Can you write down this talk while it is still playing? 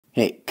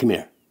Hey, come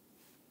here.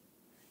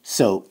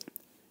 So,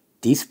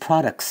 these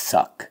products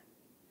suck,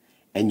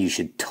 and you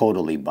should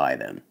totally buy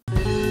them.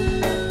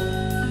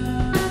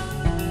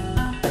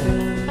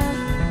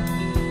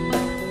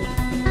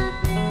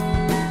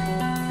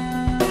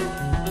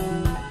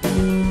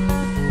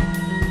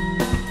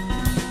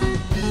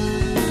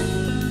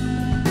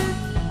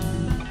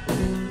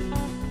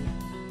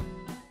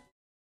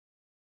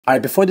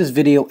 Alright, before this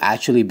video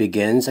actually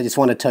begins, I just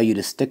want to tell you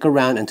to stick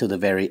around until the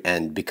very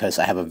end because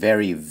I have a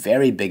very,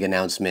 very big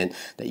announcement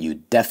that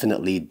you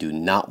definitely do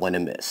not want to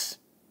miss.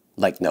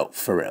 Like, no,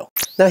 for real.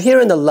 Now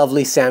here in the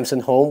lovely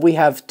Samson home, we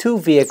have two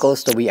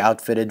vehicles that we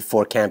outfitted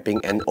for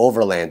camping and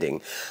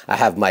overlanding. I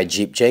have my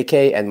Jeep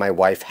JK and my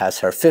wife has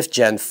her 5th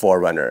gen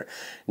 4Runner.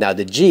 Now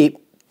the Jeep,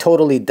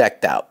 totally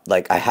decked out.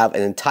 Like, I have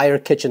an entire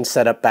kitchen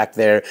set up back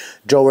there,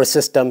 drawer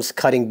systems,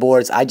 cutting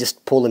boards. I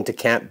just pull into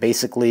camp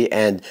basically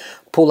and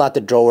pull out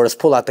the drawers,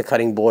 pull out the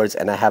cutting boards,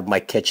 and I have my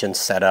kitchen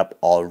set up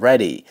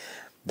already.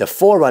 The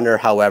 4Runner,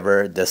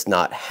 however, does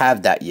not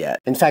have that yet.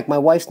 In fact, my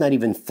wife's not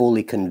even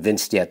fully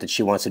convinced yet that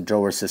she wants a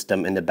drawer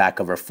system in the back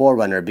of her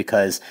 4Runner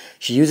because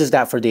she uses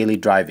that for daily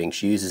driving.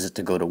 She uses it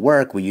to go to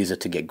work, we use it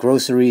to get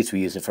groceries,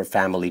 we use it for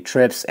family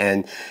trips,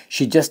 and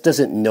she just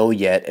doesn't know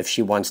yet if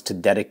she wants to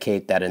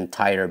dedicate that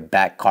entire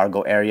back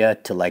cargo area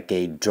to like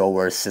a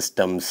drawer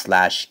system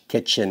 /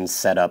 kitchen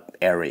setup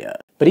area.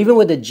 But even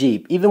with the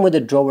Jeep, even with the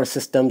drawer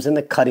systems and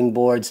the cutting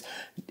boards,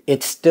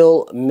 it's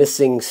still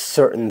missing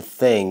certain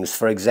things.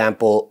 For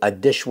example, a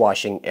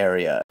dishwashing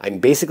area. I'm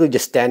basically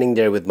just standing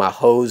there with my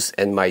hose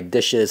and my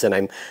dishes and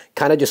I'm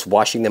kind of just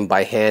washing them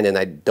by hand and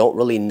I don't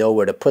really know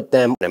where to put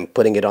them. I'm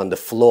putting it on the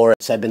floor.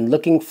 So I've been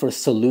looking for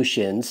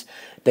solutions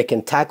that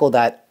can tackle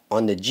that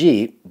on the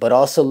Jeep, but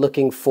also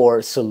looking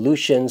for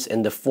solutions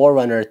in the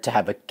 4Runner to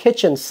have a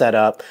kitchen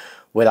setup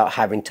without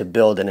having to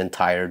build an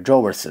entire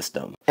drawer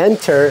system.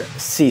 Enter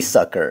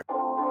SeaSucker.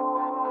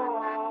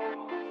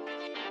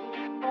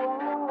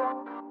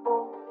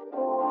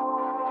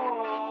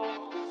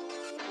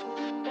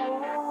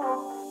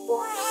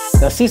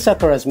 Now,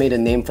 SeaSucker has made a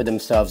name for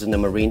themselves in the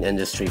marine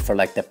industry for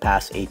like the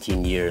past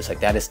 18 years.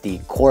 Like, that is the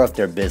core of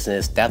their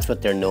business. That's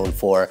what they're known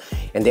for.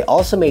 And they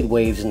also made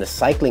waves in the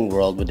cycling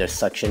world with their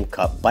suction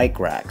cup bike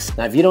racks.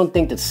 Now, if you don't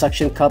think that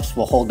suction cups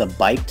will hold a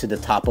bike to the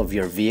top of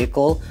your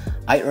vehicle,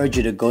 I urge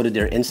you to go to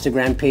their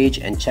Instagram page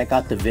and check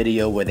out the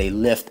video where they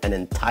lift an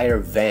entire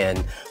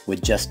van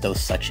with just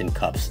those suction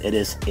cups. It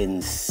is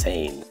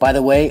insane. By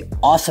the way,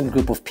 awesome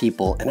group of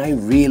people, and I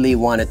really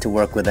wanted to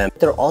work with them.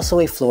 They're also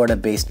a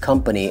Florida-based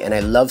company, and I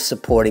love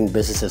supporting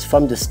businesses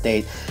from the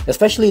state,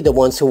 especially the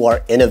ones who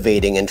are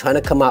innovating and trying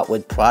to come out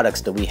with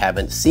products that we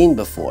haven't seen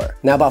before.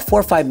 Now, about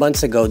 4 or 5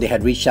 months ago, they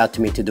had reached out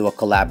to me to do a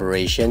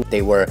collaboration.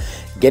 They were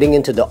getting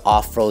into the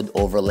off-road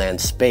overland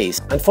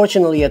space.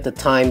 Unfortunately, at the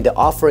time, the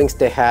offerings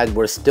they had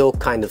were still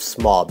kind of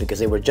small because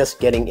they were just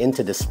getting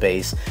into the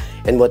space.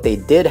 And what they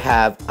did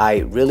have, I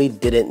really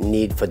didn't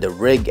need for the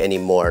rig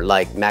anymore,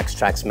 like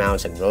MaxTrax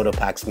mounts and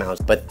Rotopax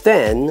mounts. But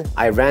then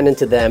I ran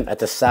into them at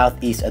the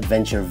Southeast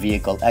Adventure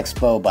Vehicle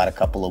Expo about a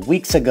couple of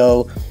weeks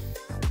ago,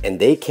 and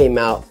they came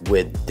out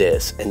with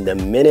this. And the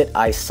minute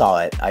I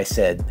saw it, I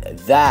said,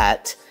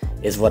 that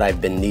is what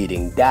I've been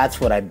needing. That's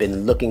what I've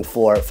been looking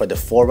for the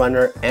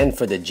 4Runner and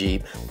for the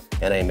Jeep.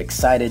 And I am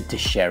excited to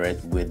share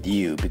it with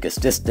you because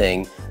this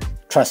thing,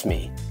 trust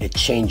me, it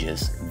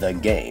changes the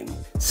game.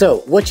 So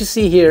what you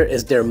see here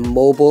is their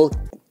mobile.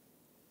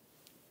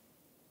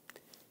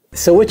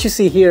 So what you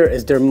see here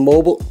is their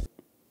mobile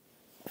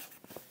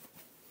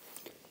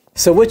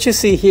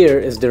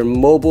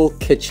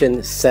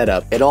kitchen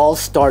setup. It all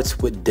starts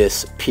with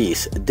this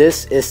piece.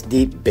 This is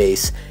the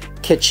base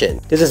kitchen.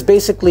 This is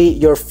basically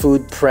your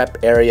food prep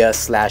area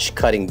 /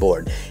 cutting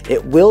board.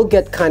 It will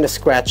get kind of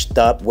scratched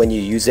up when you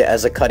use it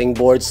as a cutting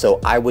board, so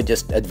I would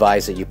just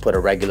advise that you put a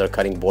regular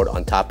cutting board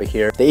on top of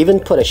here. They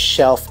even put a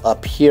shelf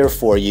up here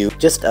for you,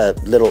 just a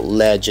little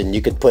ledge, and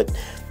you could put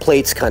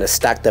plates kind of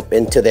stacked up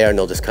into there and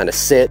they'll just kind of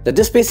sit. Now,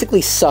 this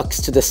basically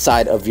sucks to the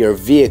side of your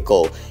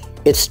vehicle.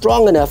 It's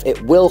strong enough,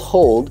 it will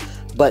hold,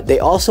 but they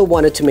also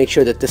wanted to make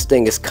sure that this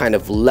thing is kind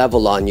of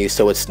level on you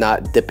so it's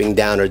not dipping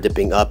down or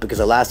dipping up, because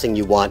the last thing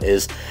you want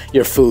is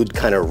your food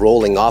kind of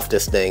rolling off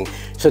this thing.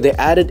 So they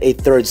added a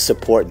third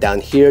support down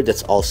here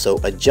that's also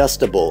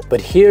adjustable.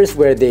 But here's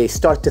where they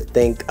start to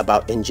think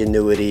about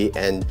ingenuity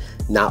and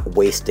not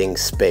wasting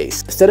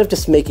space. Instead of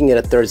just making it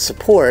a third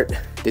support,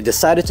 they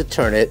decided to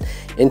turn it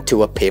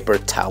into a paper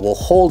towel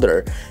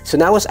holder. So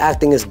now it's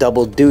acting as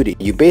double duty.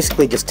 You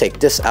basically just take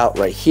this out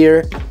right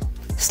here,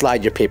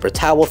 slide your paper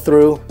towel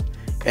through,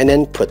 and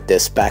then put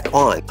this back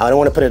on. I don't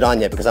want to put it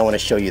on yet because I want to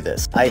show you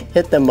this. I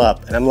hit them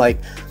up and I'm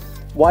like,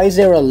 why is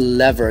there a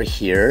lever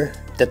here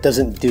that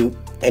doesn't do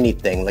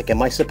anything? Like,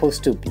 am I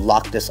supposed to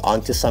lock this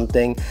onto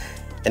something?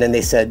 And then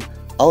they said,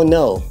 oh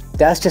no,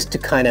 that's just to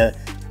kind of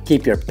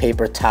keep your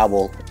paper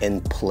towel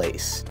in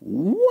place.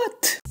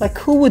 What? Like,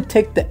 who would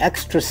take the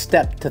extra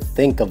step to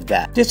think of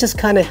that? This just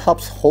kind of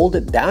helps hold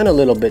it down a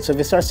little bit. So if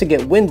it starts to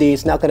get windy,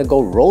 it's not gonna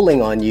go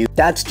rolling on you.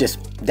 That's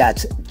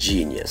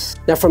genius.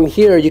 Now from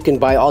here, you can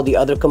buy all the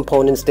other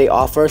components they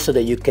offer so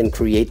that you can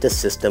create the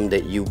system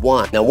that you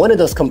want. Now, one of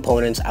those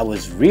components I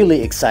was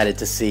really excited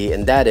to see,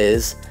 and that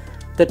is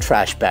the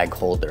trash bag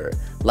holder.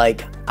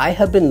 Like, I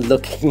have been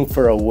looking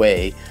for a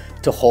way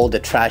to hold the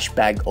trash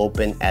bag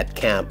open at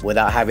camp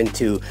without having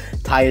to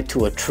tie it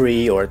to a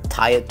tree or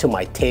tie it to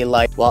my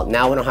taillight. Well,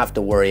 now I don't have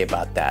to worry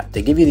about that.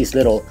 They give you these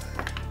little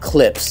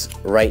clips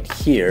right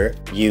here.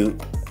 You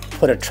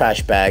put a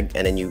trash bag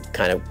and then you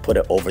kind of put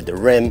it over the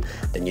rim.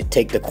 Then you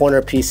take the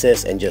corner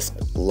pieces and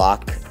just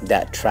lock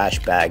that trash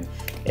bag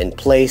in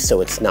place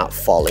so it's not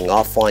falling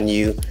off on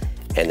you,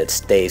 and it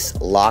stays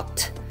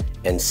locked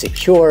and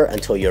secure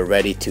until you're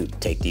ready to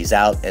take these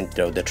out and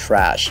throw the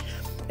trash.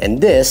 And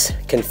this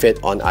can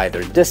fit on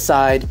either this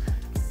side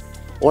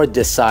or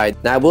this side.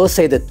 Now I will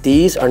say that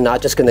these are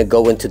not just gonna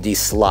go into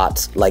these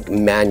slots like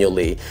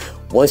manually.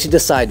 Once you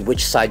decide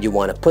which side you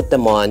want to put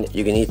them on,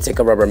 you're gonna need to take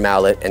a rubber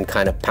mallet and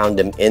kind of pound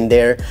them in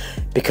there,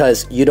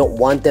 because you don't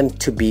want them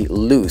to be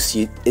loose.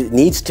 It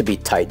needs to be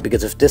tight,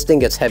 because if this thing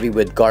gets heavy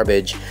with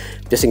garbage,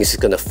 this thing is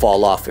just gonna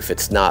fall off if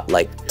it's not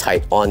like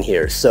tight on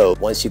here. So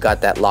once you got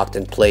that locked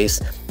in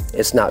place,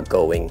 it's not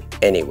going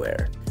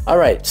anywhere. All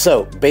right,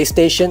 so base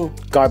station,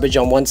 garbage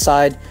on one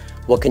side.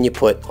 What can you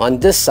put on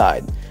this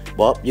side?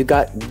 Well, you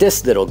got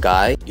this little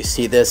guy. You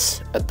see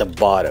this at the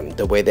bottom,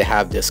 the way they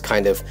have this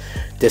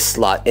this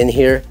slot in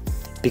here,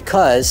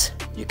 because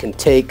you can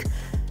take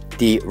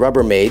the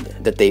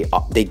Rubbermaid that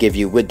they give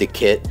you with the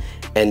kit,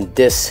 and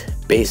this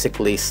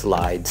basically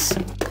slides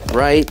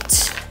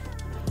right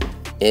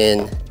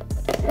in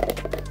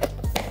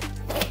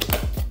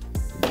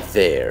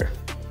there.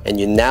 And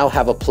you now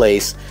have a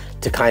place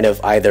to kind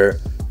of either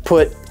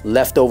put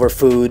leftover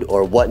food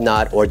or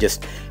whatnot, or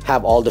just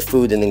have all the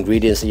food and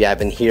ingredients that you have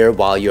in here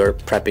while you're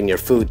prepping your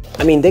food.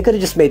 I mean, they could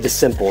have just made this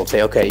simple and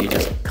say, okay, you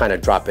just kind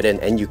of drop it in,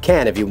 and you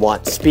can if you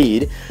want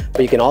speed,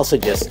 but you can also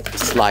just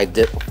slide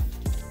it.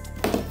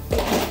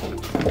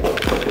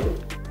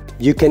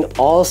 You can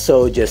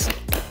also just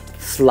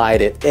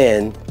slide it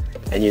in,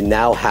 and you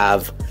now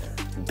have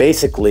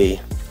basically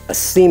a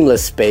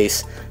seamless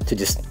space to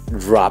just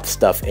drop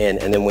stuff in.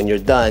 And then when you're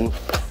done,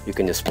 you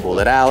can just pull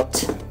it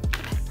out,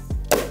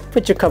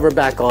 put your cover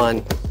back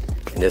on,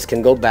 and this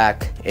can go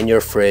back in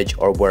your fridge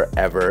or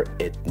wherever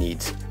it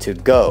needs to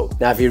go.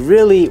 Now, if you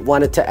really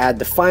wanted to add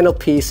the final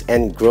piece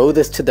and grow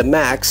this to the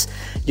max,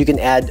 you can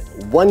add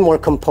one more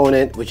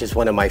component, which is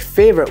one of my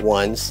favorite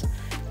ones.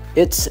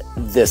 It's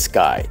this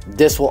guy.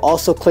 This will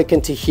also click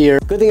into here.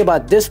 Good thing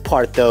about this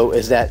part though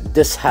is that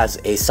this has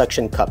a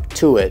suction cup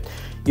to it.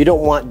 You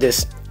don't want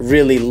this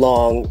really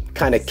long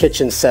kind of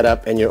kitchen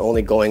setup and you're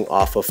only going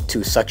off of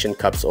 2 suction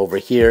cups over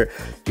here.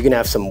 You're gonna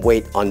have some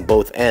weight on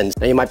both ends.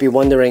 Now you might be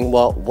wondering,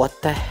 well, what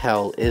the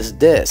hell is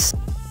this?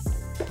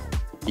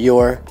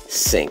 Your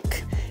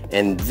sink.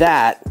 And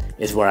that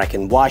is where I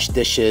can wash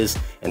dishes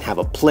and have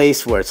a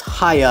place where it's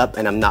high up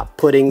and I'm not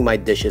putting my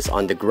dishes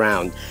on the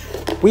ground.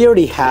 We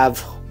already have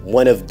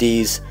one of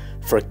these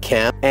for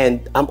camp,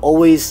 and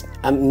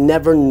I'm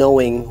never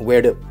knowing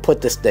where to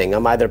put this thing.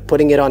 I'm either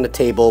putting it on the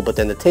table, but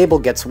then the table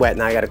gets wet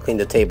and I gotta clean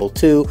the table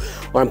too,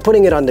 or I'm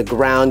putting it on the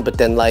ground, but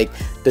then like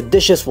the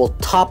dishes will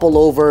topple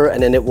over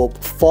and then it will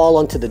fall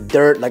onto the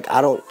dirt. Like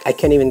I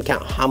can't even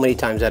count how many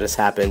times that has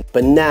happened.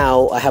 But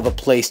now I have a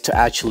place to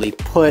actually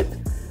put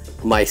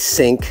my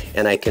sink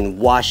and I can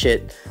wash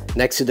it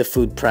next to the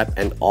food prep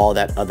and all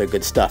that other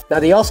good stuff. Now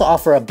they also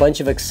offer a bunch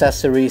of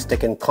accessories that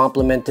can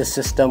complement this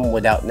system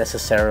without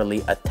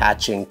necessarily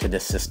attaching to the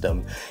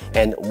system.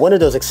 And one of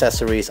those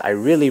accessories I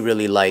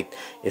really like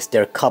is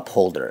their cup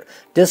holder.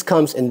 This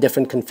comes in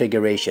different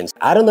configurations.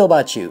 I don't know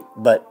about you,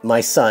 but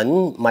my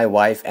son, my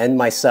wife, and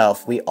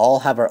myself, we all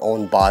have our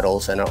own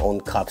bottles and our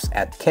own cups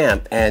at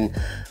camp, and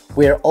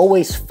we're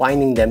always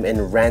finding them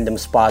in random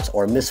spots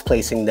or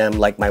misplacing them.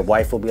 Like my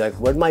wife will be like,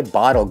 where'd my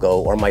bottle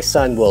go? Or my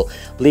son will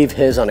leave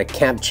his on a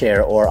camp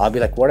chair, or I'll be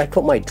like, where'd I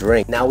put my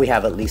drink? Now we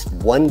have at least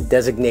one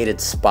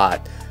designated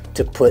spot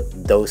to put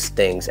those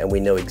things, and we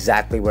know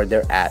exactly where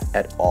they're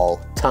at all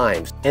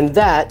times. And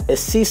that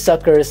is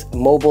SeaSucker's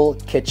mobile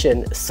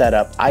kitchen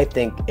setup. I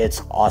think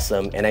it's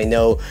awesome, and I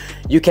know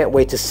you can't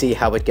wait to see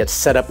how it gets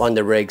set up on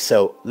the rig.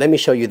 So let me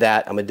show you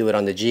that. I'm gonna do it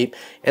on the Jeep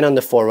and on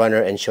the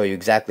 4Runner and show you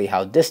exactly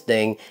how this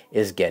thing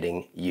is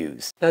getting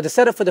used. Now the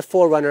setup for the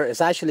 4Runner is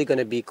actually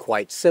gonna be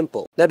quite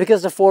simple. Now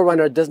because the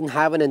 4Runner doesn't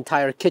have an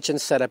entire kitchen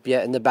setup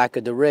yet in the back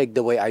of the rig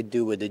the way I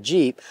do with the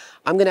Jeep,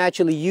 I'm gonna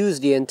actually use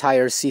the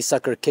entire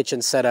SeaSucker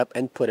kitchen setup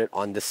and put it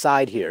on the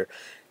side here.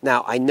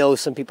 Now, I know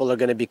some people are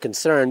going to be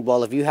concerned,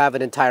 well, if you have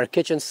an entire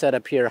kitchen set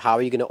up here, how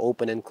are you going to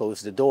open and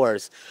close the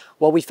doors?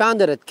 Well, we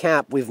found that at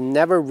camp, we've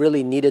never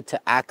really needed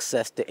to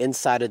access the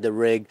inside of the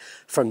rig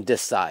from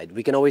this side.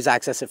 We can always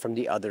access it from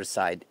the other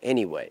side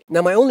anyway.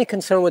 Now, my only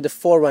concern with the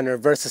 4Runner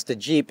versus the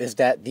Jeep is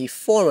that the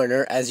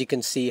 4Runner, as you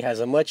can see,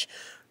 has a much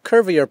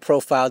curvier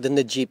profile than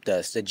the Jeep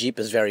does. The Jeep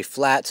is very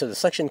flat, so the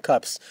suction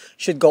cups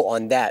should go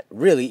on that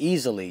really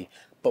easily.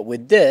 But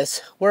with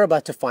this, we're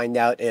about to find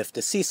out if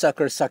the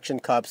SeaSucker suction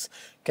cups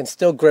can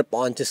still grip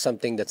onto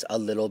something that's a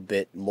little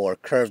bit more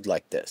curved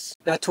like this.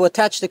 Now, to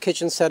attach the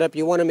kitchen setup,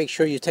 you want to make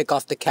sure you take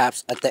off the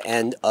caps at the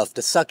end of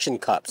the suction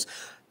cups.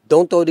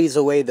 Don't throw these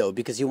away though,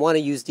 because you want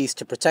to use these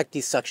to protect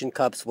these suction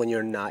cups when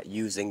you're not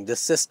using the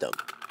system.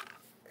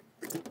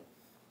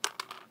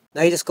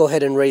 Now you just go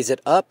ahead and raise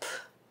it up,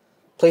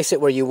 place it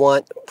where you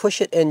want,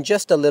 push it in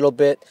just a little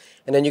bit,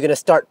 and then you're going to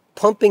start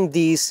pumping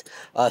these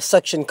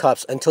suction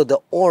cups until the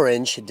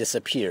orange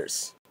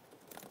disappears.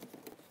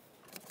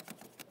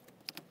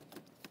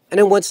 And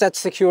then once that's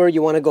secure,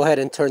 you want to go ahead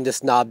and turn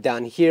this knob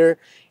down here,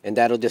 and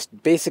that'll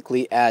just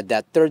basically add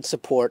that third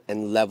support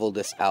and level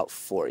this out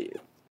for you.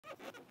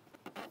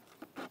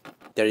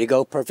 There you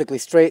go, perfectly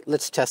straight.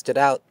 Let's test it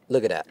out.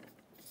 Look at that.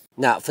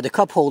 Now for the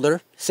cup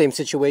holder, same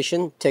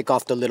situation. Take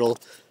off the little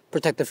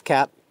protective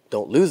cap.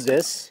 Don't lose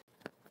this.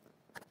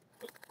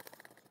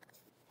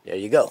 There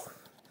you go.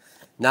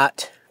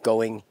 Not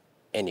going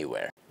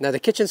anywhere. Now the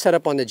kitchen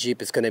setup on the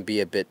Jeep is going to be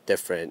a bit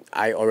different.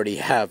 I already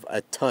have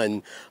a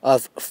ton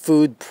of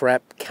food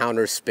prep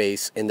counter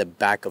space in the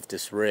back of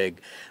this rig.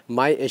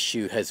 My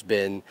issue has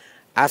been,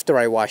 after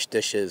I wash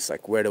dishes,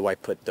 like where do I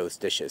put those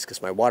dishes?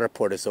 Because my water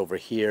port is over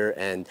here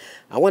and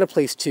I want a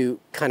place to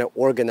kind of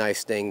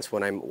organize things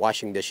when I'm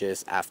washing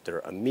dishes after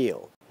a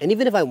meal. And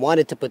even if I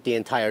wanted to put the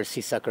entire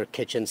SeaSucker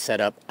kitchen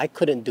setup, I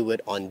couldn't do it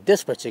on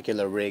this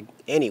particular rig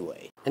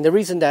anyway. And the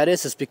reason that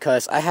is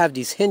because I have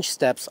these hinge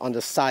steps on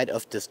the side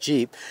of this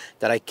Jeep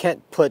that I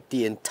can't put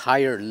the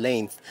entire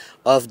length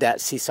of that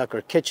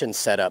SeaSucker kitchen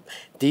setup.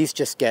 These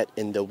just get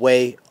in the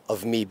way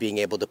of me being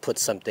able to put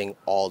something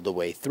all the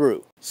way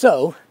through.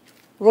 So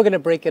we're going to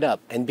break it up,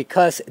 and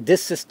because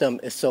this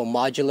system is so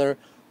modular,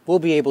 we'll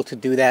be able to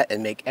do that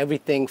and make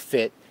everything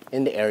fit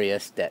in the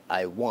areas that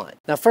I want.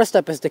 Now first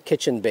up is the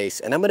kitchen base,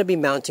 and I'm going to be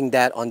mounting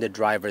that on the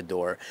driver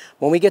door.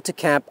 When we get to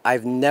camp,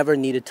 I've never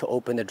needed to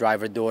open the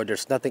driver door.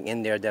 There's nothing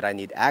in there that I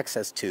need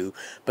access to,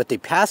 but the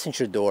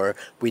passenger door,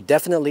 we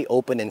definitely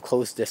open and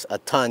close this a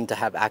ton to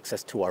have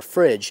access to our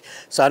fridge,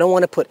 so I don't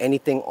want to put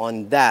anything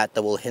on that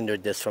that will hinder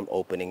this from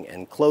opening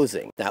and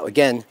closing. Now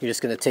again, you're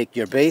just going to take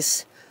your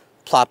base,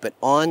 plop it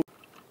on.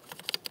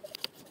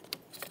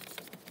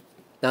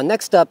 Now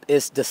next up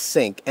is the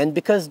sink, and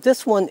because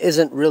this one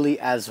isn't really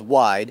as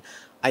wide,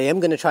 I am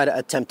going to try to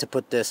attempt to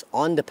put this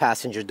on the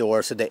passenger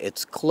door so that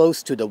it's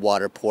close to the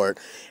water port,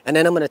 and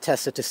then I'm going to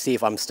test it to see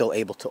if I'm still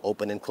able to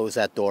open and close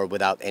that door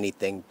without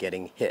anything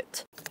getting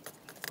hit.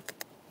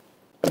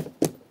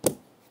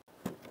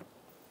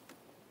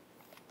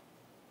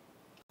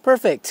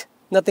 Perfect!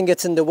 Nothing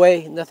gets in the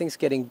way, nothing's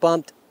getting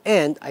bumped,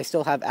 and I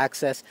still have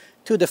access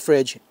to the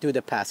fridge through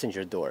the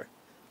passenger door.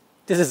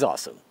 This is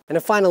awesome. And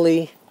then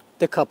finally,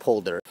 the cup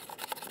holder.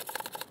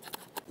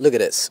 Look at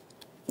this.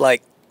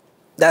 Like,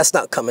 that's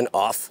not coming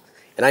off,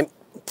 and I'm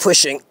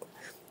pushing.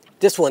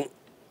 This one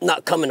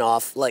not coming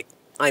off, like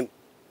I'm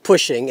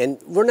pushing, and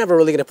we're never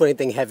really gonna put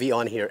anything heavy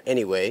on here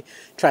anyway.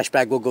 Trash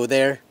bag will go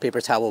there,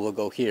 paper towel will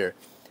go here.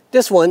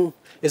 This one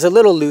is a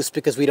little loose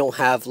because we don't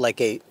have like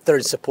a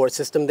third support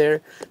system there,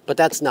 but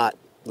that's not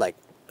like,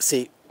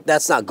 see,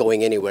 that's not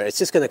going anywhere. It's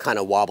just gonna kind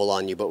of wobble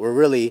on you, but we're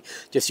really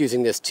just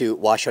using this to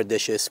wash our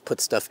dishes,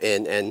 put stuff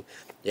in, and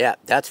yeah,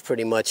 that's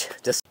pretty much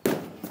just.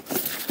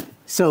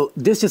 So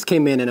this just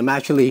came in and I'm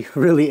actually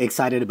really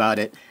excited about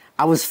it.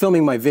 I was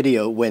filming my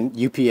video when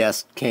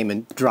UPS came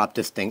and dropped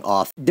this thing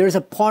off. There's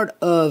a part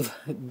of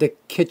the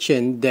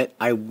kitchen that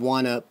I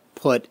want to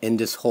put in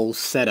this whole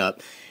setup,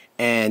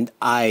 and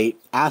I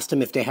asked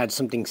them if they had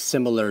something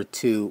similar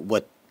to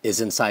what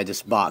is inside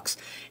this box,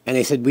 and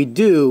they said we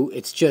do,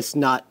 it's just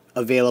not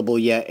available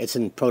yet, it's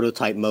in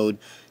prototype mode.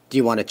 Do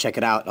you want to check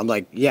it out? I'm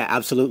like, yeah,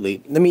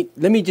 absolutely. Let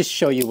me just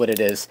show you what it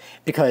is,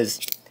 because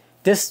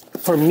this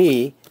for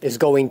me is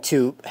going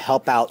to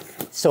help out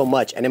so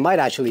much, and it might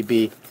actually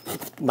be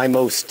my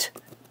most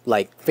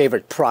like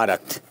favorite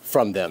product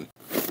from them.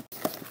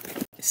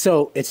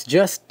 So it's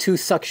just 2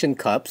 suction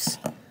cups,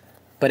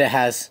 but it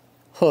has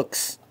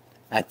hooks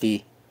at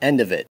the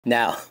end of it.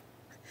 Now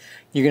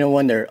you're gonna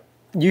wonder,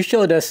 you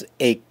showed us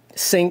a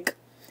sink,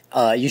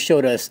 you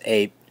showed us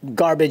a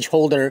garbage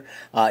holder,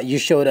 you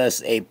showed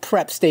us a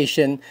prep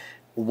station.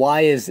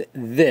 Why is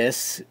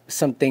this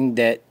something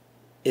that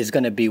is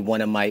going to be one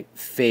of my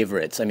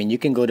favorites? I mean, you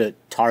can go to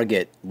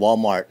Target,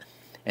 Walmart,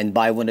 and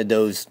buy one of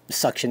those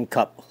suction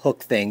cup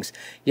hook things.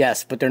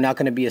 Yes, but they're not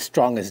going to be as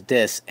strong as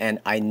this, and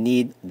I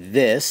need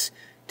this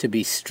to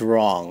be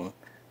strong.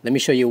 Let me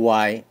show you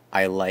why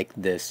I like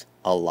this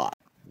a lot.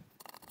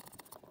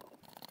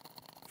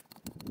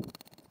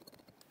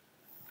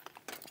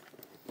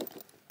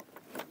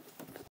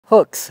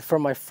 Hooks for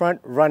my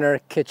front runner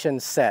kitchen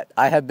set.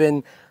 I have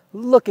been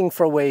looking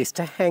for ways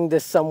to hang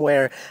this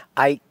somewhere.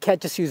 I can't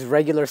just use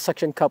regular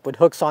suction cup with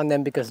hooks on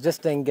them because this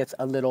thing gets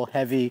a little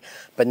heavy.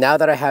 But now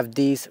that I have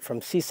these from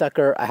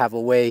SeaSucker, I have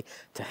a way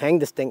to hang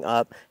this thing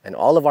up, and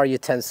all of our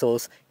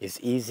utensils is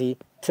easy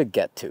to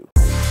get to.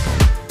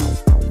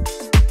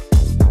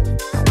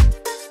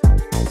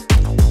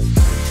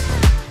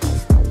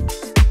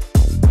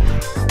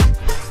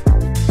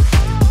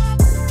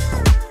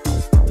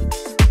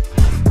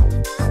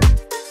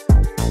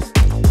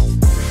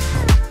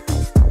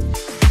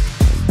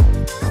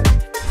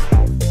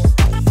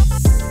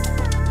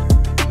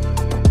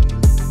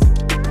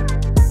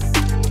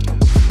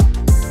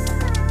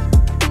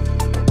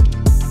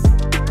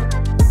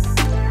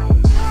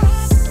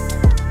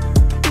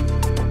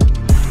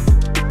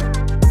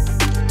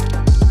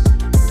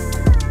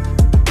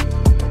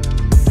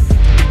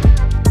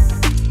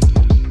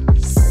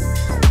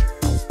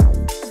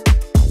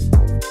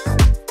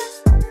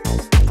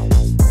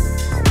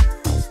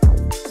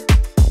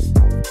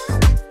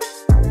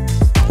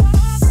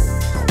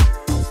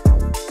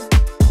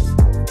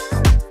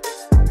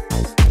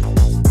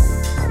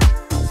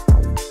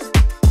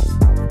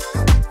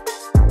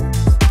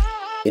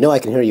 You know I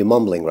can hear you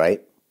mumbling,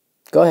 right?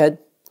 Go ahead,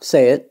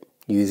 say it,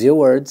 use your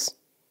words.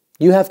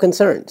 You have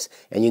concerns,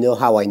 and you know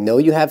how I know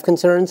you have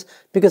concerns?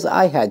 Because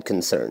I had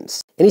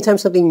concerns. Anytime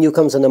something new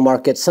comes on the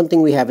market,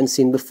 something we haven't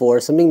seen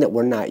before, something that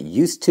we're not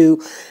used to,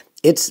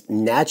 it's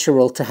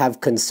natural to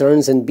have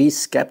concerns and be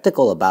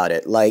skeptical about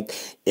it. Like,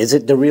 is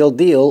it the real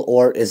deal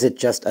or is it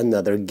just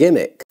another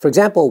gimmick? For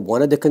example,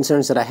 one of the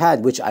concerns that I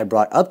had, which I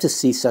brought up to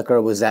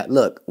SeaSucker, was that,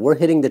 look, we're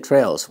hitting the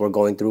trails, we're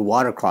going through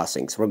water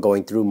crossings, we're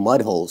going through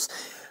mud holes.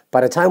 By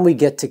the time we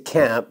get to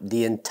camp,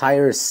 the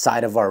entire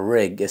side of our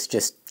rig is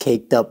just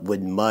caked up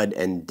with mud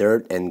and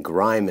dirt and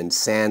grime and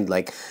sand.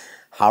 Like,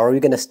 how are we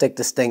going to stick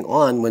this thing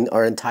on when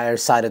our entire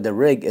side of the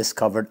rig is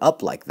covered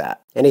up like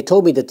that? And he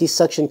told me that these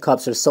suction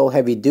cups are so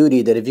heavy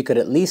duty that if you could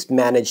at least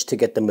manage to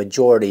get the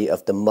majority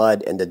of the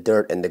mud and the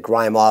dirt and the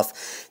grime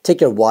off,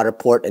 take your water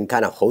port and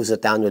kind of hose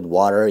it down with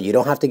water. You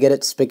don't have to get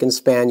it spick and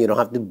span. You don't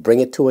have to bring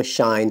it to a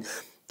shine.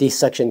 These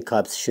suction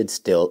cups should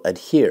still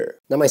adhere.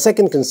 Now, my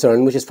second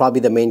concern, which is probably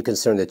the main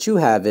concern that you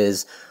have,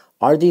 is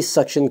are these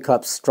suction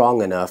cups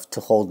strong enough to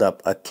hold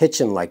up a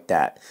kitchen like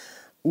that?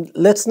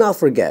 Let's not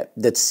forget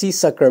that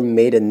SeaSucker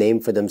made a name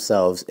for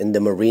themselves in the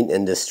marine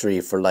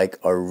industry for like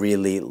a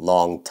really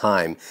long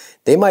time.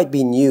 They might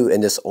be new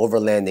in this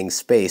overlanding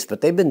space,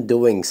 but they've been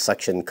doing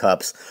suction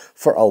cups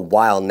for a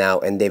while now,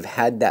 and they've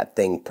had that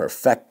thing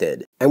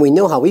perfected. And we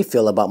know how we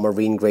feel about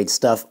marine grade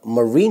stuff.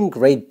 Marine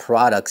grade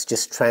products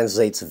just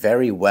translates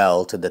very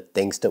well to the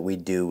things that we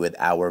do with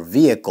our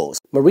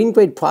vehicles. Marine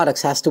grade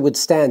products has to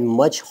withstand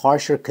much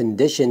harsher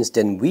conditions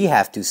than we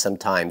have to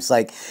sometimes.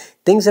 Like,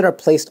 things that are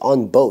placed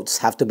on boats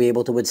have to be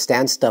able to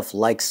withstand stuff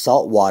like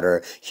salt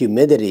water,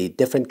 humidity,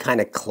 different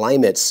kind of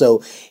climates.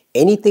 So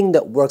anything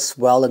that works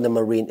well in the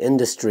marine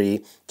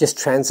industry just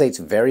translates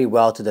very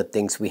well to the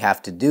things we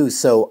have to do.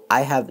 So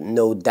I have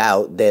no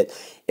doubt that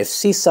if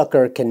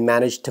SeaSucker can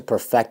manage to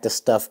perfect the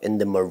stuff in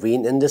the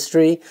marine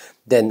industry,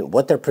 then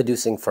what they're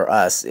producing for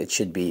us, it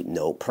should be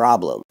no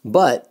problem.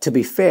 But to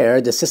be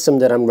fair, the system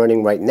that I'm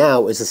running right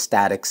now is a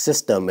static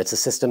system. It's a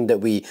system that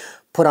we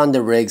put on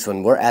the rigs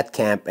when we're at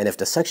camp, and if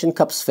the suction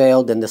cups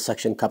fail, then the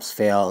suction cups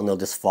fail and they'll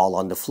just fall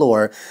on the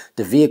floor.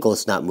 The vehicle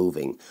is not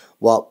moving.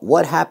 Well,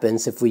 what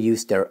happens if we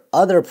use their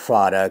other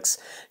products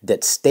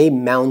that stay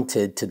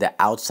mounted to the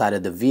outside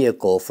of the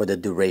vehicle for the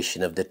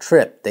duration of the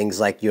trip? Things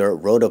like your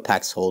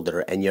Rotopax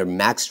holder and your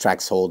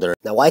MaxTrax holder.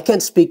 Now, I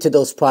can't speak to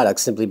those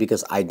products simply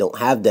because I don't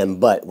have them,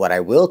 but what I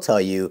will tell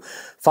you,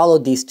 follow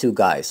these two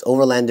guys,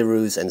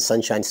 Overlanderoos and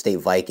Sunshine State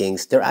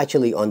Vikings. They're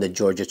actually on the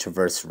Georgia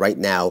Traverse right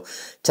now,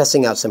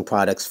 testing out some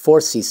products for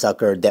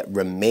SeaSucker that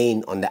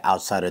remain on the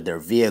outside of their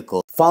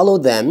vehicle. Follow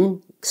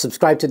them,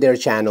 subscribe to their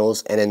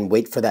channels, and then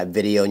wait for that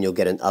video and you'll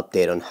get an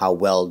update on how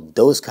well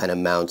those kind of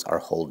mounts are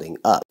holding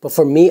up. But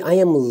for me, I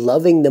am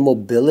loving the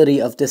mobility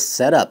of this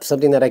setup,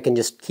 something that I can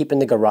just keep in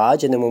the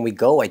garage, and then when we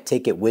go, I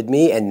take it with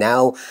me, and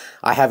now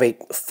I have a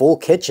full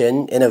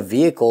kitchen in a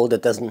vehicle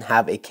that doesn't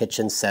have a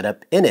kitchen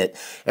setup in it.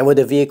 And with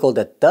a vehicle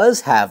that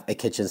does have a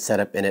kitchen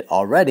setup in it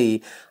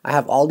already, I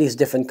have all these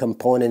different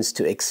components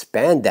to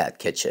expand that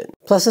kitchen.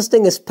 Plus, this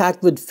thing is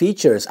packed with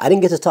features. I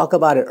didn't get to talk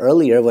about it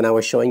earlier when I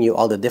was showing you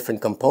all the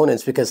different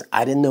components because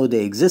I didn't know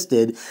they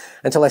existed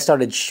until I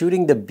started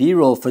shooting the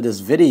B-roll for this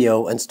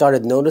video and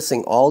started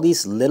noticing all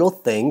these little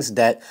things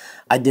that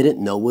I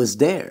didn't know was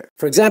there.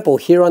 For example,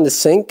 here on the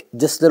sink,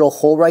 this little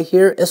hole right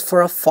here is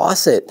for a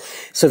faucet.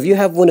 So if you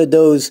have one of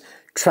those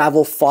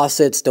travel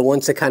faucets, the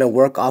ones that kind of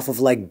work off of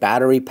like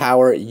battery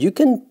power, you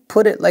can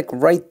put it like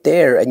right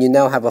there and you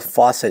now have a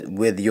faucet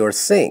with your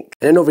sink.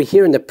 And then over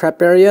here in the prep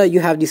area,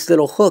 you have these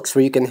little hooks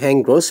where you can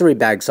hang grocery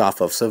bags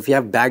off of. So if you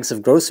have bags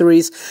of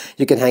groceries,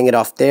 you can hang it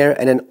off there.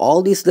 And then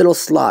all these little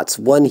slots,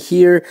 one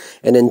here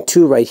and then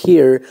two right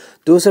here,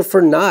 those are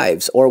for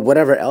knives or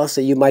whatever else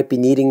that you might be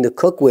needing to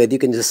cook with. You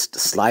can just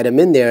slide them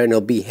in there and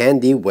it'll be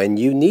handy when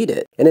you need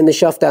it. And then the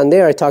shelf down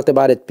there, I talked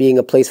about it being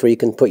a place where you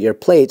can put your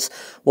plates.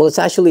 Well, it's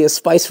actually a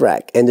spice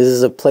rack, and this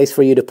is a place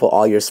for you to put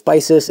all your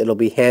spices. It'll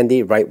be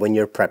handy right when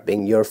you're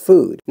prepping your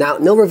food. Now,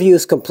 no review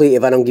is complete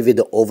if I don't give you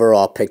the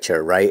overall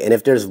picture, right? And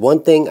if there's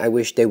one thing I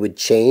wish they would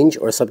change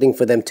or something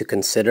for them to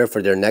consider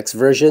for their next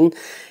version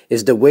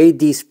is the way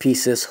these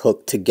pieces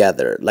hook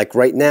together. Like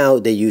right now,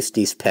 they use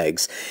these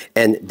pegs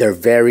and they're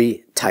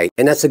very tight.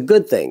 And that's a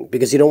good thing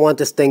because you don't want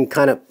this thing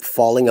kind of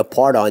falling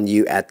apart on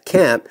you at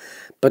camp,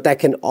 but that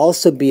can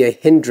also be a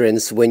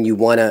hindrance when you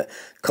want to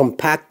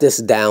compact this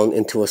down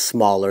into a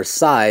smaller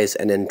size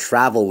and then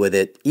travel with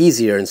it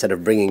easier instead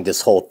of bringing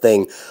this whole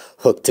thing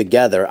hooked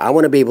together. I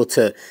want to be able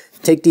to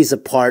take these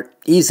apart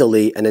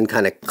easily and then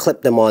kind of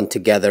clip them on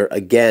together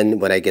again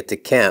when I get to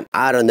camp.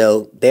 I don't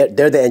know,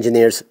 they're the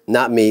engineers,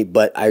 not me,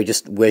 but I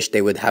just wish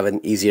they would have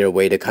an easier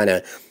way to kind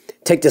of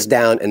take this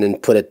down and then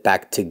put it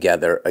back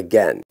together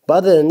again.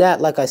 But other than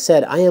that, like I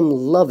said, I am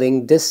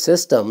loving this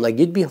system. Like,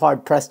 you'd be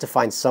hard pressed to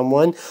find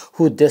someone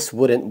who this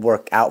wouldn't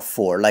work out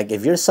for. Like,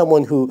 if you're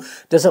someone who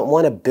doesn't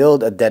want to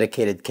build a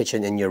dedicated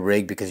kitchen in your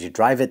rig because you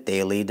drive it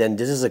daily, then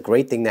this is a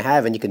great thing to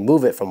have, and you can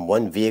move it from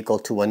one vehicle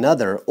to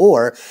another.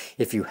 Or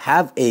if you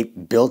have a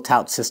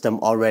built-out system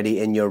already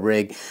in your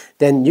rig,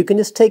 then you can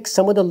just take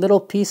some of the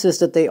little pieces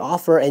that they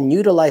offer and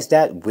utilize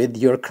that with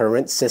your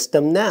current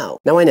system now.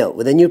 Now, I know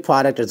with a new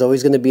product, there's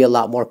always going to be a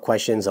lot more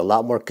questions, a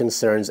lot more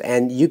concerns,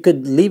 and you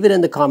could leave it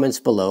in the comments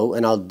below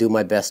and I'll do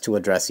my best to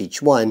address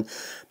each one.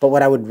 But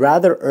what I would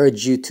rather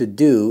urge you to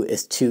do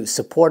is to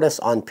support us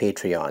on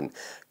Patreon.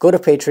 Go to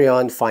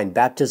Patreon, find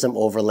Baptism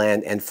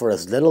Overland, and for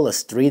as little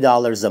as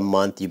 $3 a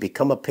month, you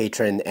become a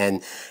patron,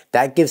 and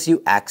that gives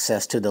you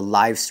access to the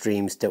live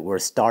streams that we're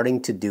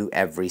starting to do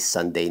every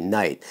Sunday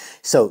night.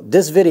 So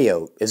this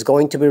video is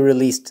going to be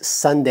released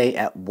Sunday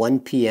at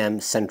 1 p.m.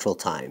 Central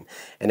Time.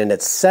 And then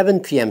at 7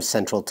 p.m.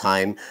 Central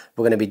Time,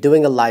 we're going to be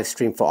doing a live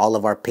stream for all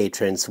of our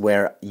patrons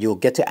where you'll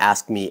get to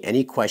ask me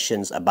any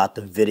questions about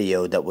the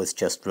video that was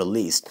just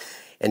released.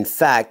 In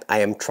fact, I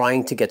am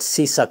trying to get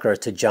SeaSucker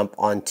to jump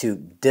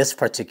onto this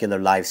particular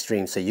live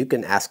stream so you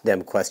can ask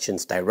them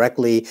questions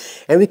directly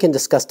and we can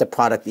discuss the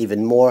product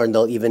even more, and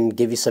they'll even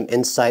give you some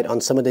insight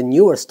on some of the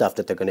newer stuff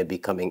that they're going to be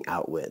coming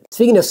out with.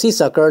 Speaking of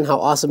SeaSucker and how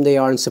awesome they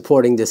are in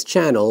supporting this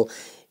channel,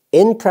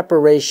 in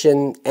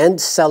preparation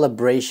and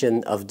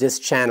celebration of this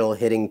channel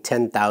hitting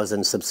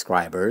 10,000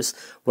 subscribers,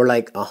 we're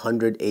like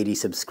 180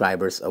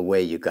 subscribers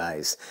away, you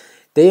guys.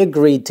 They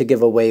agreed to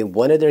give away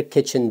one of their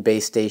kitchen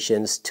base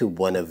stations to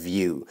one of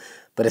you.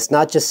 But it's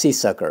not just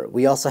SeaSucker.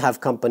 We also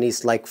have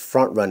companies like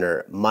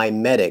Frontrunner,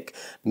 MyMedic,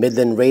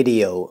 Midland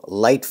Radio,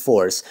 Light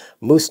Force,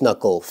 Moose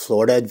Knuckle,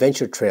 Florida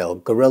Adventure Trail,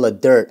 Gorilla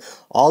Dirt,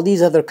 all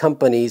these other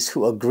companies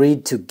who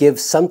agreed to give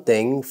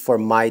something for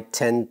my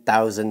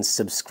 10,000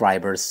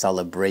 subscribers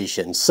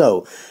celebration.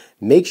 So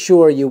make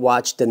sure you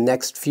watch the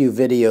next few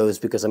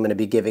videos because I'm going to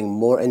be giving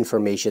more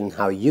information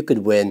how you could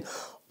win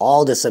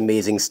all this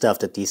amazing stuff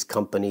that these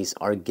companies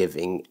are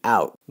giving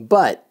out.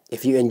 But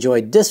if you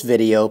enjoyed this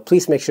video,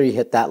 please make sure you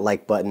hit that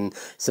like button,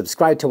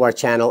 subscribe to our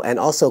channel, and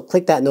also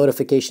click that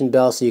notification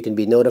bell so you can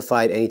be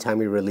notified anytime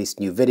we release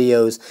new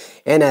videos.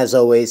 And as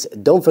always,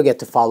 don't forget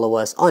to follow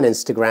us on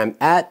Instagram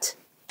at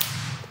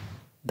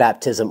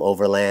Baptism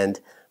Overland.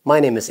 My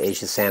name is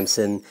Asia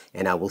Sampson,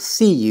 and I will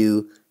see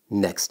you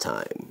next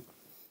time.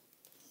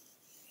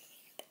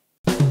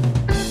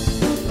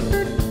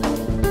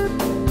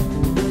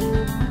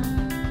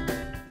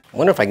 I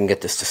wonder if I can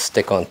get this to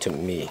stick onto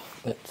me.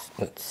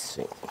 Let's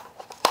see.